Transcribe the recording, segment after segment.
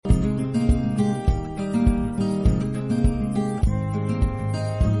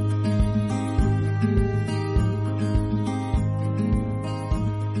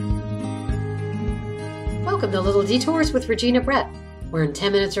to Little Detours with Regina Brett, where in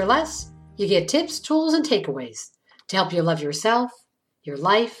 10 minutes or less, you get tips, tools, and takeaways to help you love yourself, your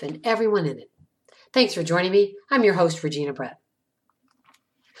life, and everyone in it. Thanks for joining me. I'm your host, Regina Brett.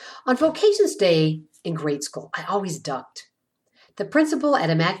 On Vocations Day in grade school, I always ducked. The principal at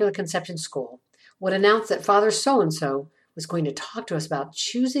Immaculate Conception School would announce that Father So-and-so was going to talk to us about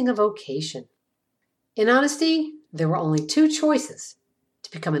choosing a vocation. In honesty, there were only two choices, to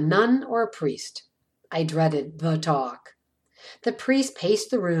become a nun or a priest. I dreaded the talk. The priest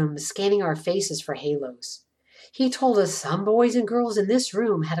paced the room, scanning our faces for halos. He told us some boys and girls in this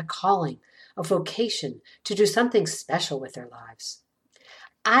room had a calling, a vocation, to do something special with their lives.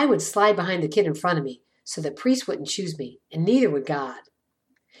 I would slide behind the kid in front of me so the priest wouldn't choose me, and neither would God.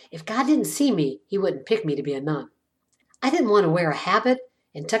 If God didn't see me, he wouldn't pick me to be a nun. I didn't want to wear a habit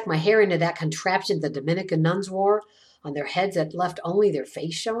and tuck my hair into that contraption the Dominican nuns wore on their heads that left only their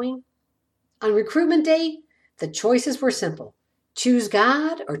face showing. On recruitment day, the choices were simple. Choose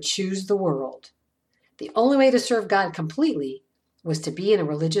God or choose the world. The only way to serve God completely was to be in a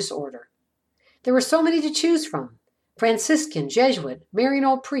religious order. There were so many to choose from: Franciscan, Jesuit, Marian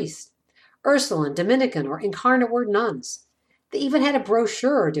old priests, Ursuline, Dominican, or Incarnate Word nuns. They even had a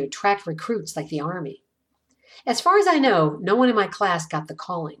brochure to attract recruits like the Army. As far as I know, no one in my class got the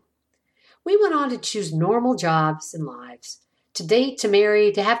calling. We went on to choose normal jobs and lives, to date, to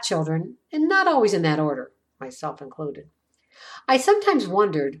marry, to have children, and not always in that order, myself included. I sometimes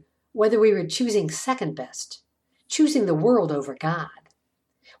wondered whether we were choosing second best, choosing the world over God.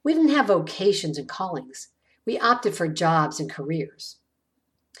 We didn't have vocations and callings. We opted for jobs and careers.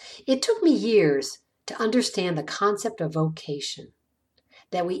 It took me years to understand the concept of vocation,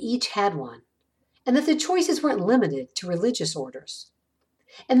 that we each had one, and that the choices weren't limited to religious orders,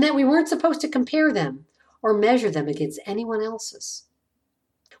 and that we weren't supposed to compare them or measure them against anyone else's.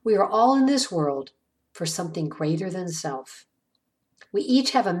 We are all in this world for something greater than self. We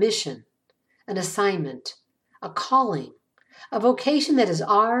each have a mission, an assignment, a calling, a vocation that is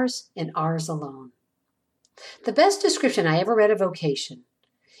ours and ours alone. The best description I ever read of vocation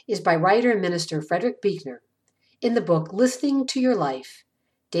is by writer and minister Frederick Buechner in the book Listening to Your Life,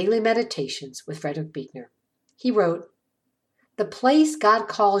 Daily Meditations with Frederick Buechner. He wrote, "The place God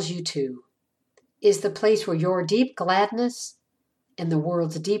calls you to is the place where your deep gladness and the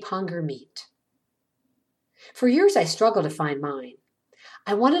world's deep hunger meet." For years I struggled to find mine.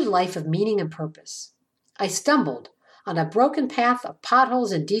 I wanted a life of meaning and purpose. I stumbled on a broken path of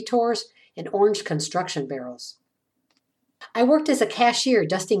potholes and detours and orange construction barrels. I worked as a cashier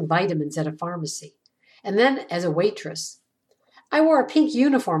dusting vitamins at a pharmacy, and then as a waitress. I wore a pink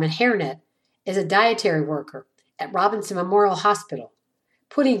uniform and hairnet as a dietary worker at Robinson Memorial Hospital,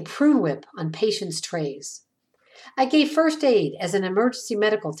 putting prune whip on patients' trays. I gave first aid as an emergency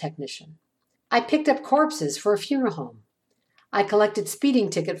medical technician. I picked up corpses for a funeral home. I collected speeding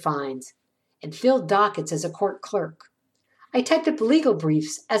ticket fines and filled dockets as a court clerk. I typed up legal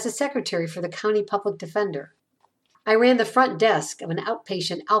briefs as a secretary for the county public defender. I ran the front desk of an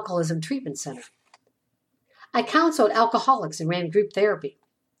outpatient alcoholism treatment center. I counseled alcoholics and ran group therapy.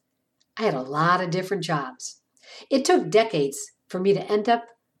 I had a lot of different jobs. It took decades for me to end up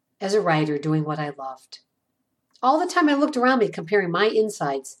as a writer doing what I loved. All the time I looked around me comparing my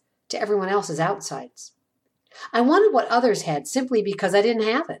insides to everyone else's outsides. I wanted what others had simply because I didn't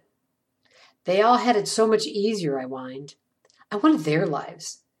have it. They all had it so much easier, I whined. I wanted their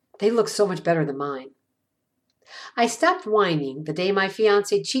lives. They looked so much better than mine. I stopped whining the day my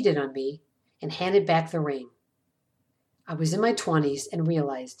fiancé cheated on me and handed back the ring. I was in my 20s and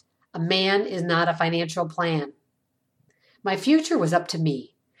realized a man is not a financial plan. My future was up to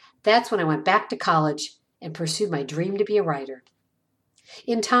me. That's when I went back to college and pursued my dream to be a writer.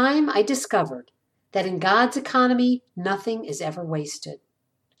 In time, I discovered that in God's economy, nothing is ever wasted.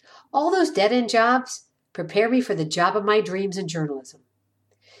 All those dead-end jobs prepared me for the job of my dreams in journalism.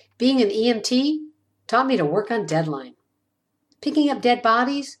 Being an EMT taught me to work on deadline. Picking up dead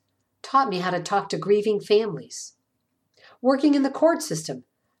bodies taught me how to talk to grieving families. Working in the court system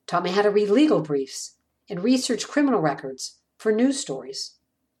taught me how to read legal briefs and research criminal records for news stories.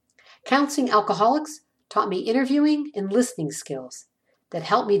 Counseling alcoholics taught me interviewing and listening skills that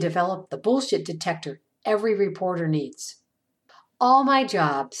helped me develop the bullshit detector every reporter needs. All my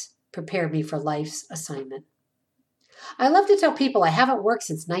jobs prepared me for life's assignment. I love to tell people I haven't worked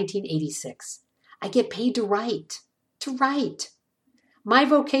since 1986. I get paid to write. My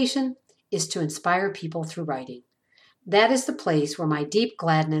vocation is to inspire people through writing. That is the place where my deep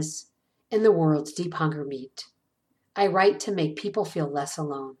gladness and the world's deep hunger meet. I write to make people feel less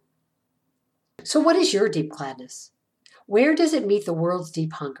alone. So what is your deep gladness? Where does it meet the world's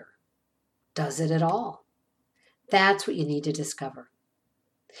deep hunger? Does it at all? That's what you need to discover.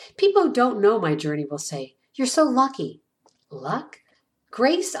 People who don't know my journey will say, "You're so lucky." Luck?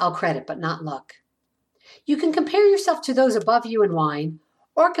 Grace, I'll credit, but not luck. You can compare yourself to those above you and whine,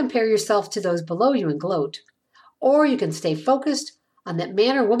 or compare yourself to those below you and gloat. Or you can stay focused on that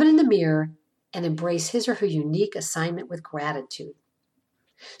man or woman in the mirror and embrace his or her unique assignment with gratitude.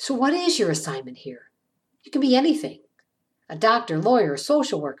 So what is your assignment here? You can be anything. A doctor, lawyer,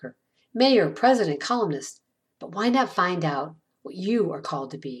 social worker, mayor, president, columnist. But why not find out what you are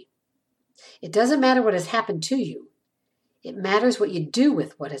called to be? It doesn't matter what has happened to you. It matters what you do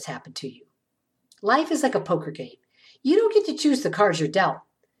with what has happened to you. Life is like a poker game. You don't get to choose the cards you're dealt,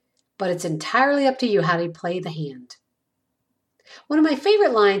 but it's entirely up to you how to play the hand. One of my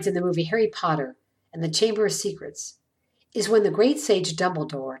favorite lines in the movie Harry Potter and the Chamber of Secrets is when the great sage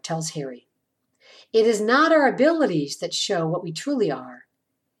Dumbledore tells Harry, "It is not our abilities that show what we truly are.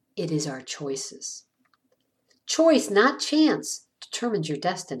 It is our choices." Choice, not chance, determines your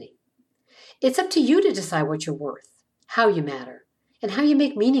destiny. It's up to you to decide what you're worth, how you matter, and how you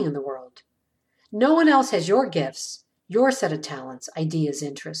make meaning in the world. No one else has your gifts, your set of talents, ideas,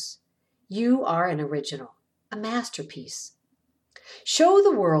 interests. You are an original, a masterpiece. Show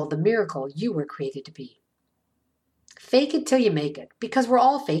the world the miracle you were created to be. Fake it till you make it, because we're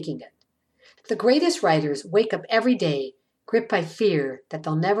all faking it. The greatest writers wake up every day gripped by fear that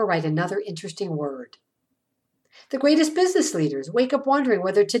they'll never write another interesting word. The greatest business leaders wake up wondering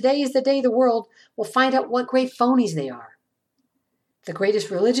whether today is the day the world will find out what great phonies they are. The greatest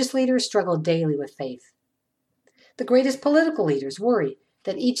religious leaders struggle daily with faith. The greatest political leaders worry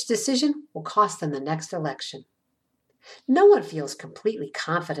that each decision will cost them the next election. No one feels completely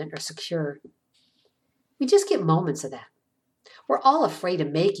confident or secure. We just get moments of that. We're all afraid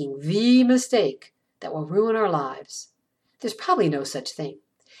of making the mistake that will ruin our lives. There's probably no such thing.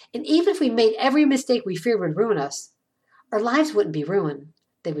 And even if we made every mistake we feared would ruin us, our lives wouldn't be ruined.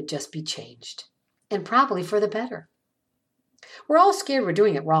 They would just be changed. And probably for the better. We're all scared we're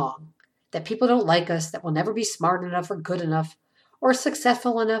doing it wrong, that people don't like us, that we'll never be smart enough or good enough or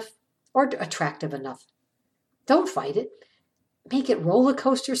successful enough or attractive enough. Don't fight it. Make it roller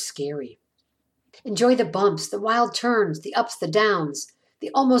coaster scary. Enjoy the bumps, the wild turns, the ups, the downs, the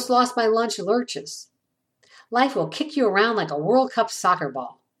almost lost my lunch lurches. Life will kick you around like a World Cup soccer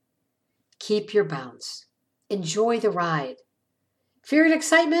ball. Keep your bounce. Enjoy the ride. Fear and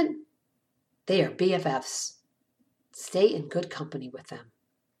excitement? They are BFFs. Stay in good company with them.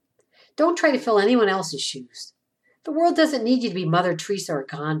 Don't try to fill anyone else's shoes. The world doesn't need you to be Mother Teresa or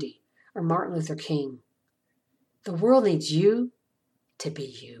Gandhi or Martin Luther King. The world needs you to be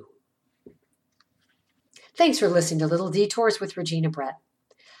you. Thanks for listening to Little Detours with Regina Brett.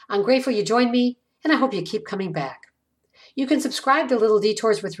 I'm grateful you joined me, and I hope you keep coming back. You can subscribe to Little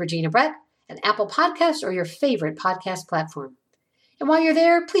Detours with Regina Brett at Apple Podcasts or your favorite podcast platform. And while you're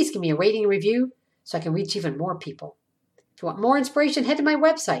there, please give me a rating and review so I can reach even more people. If you want more inspiration, head to my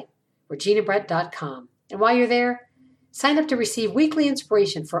website, reginabrett.com. And while you're there, sign up to receive weekly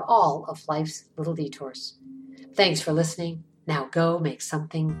inspiration for all of life's little detours. Thanks for listening. Now go make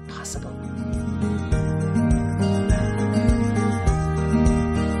something possible.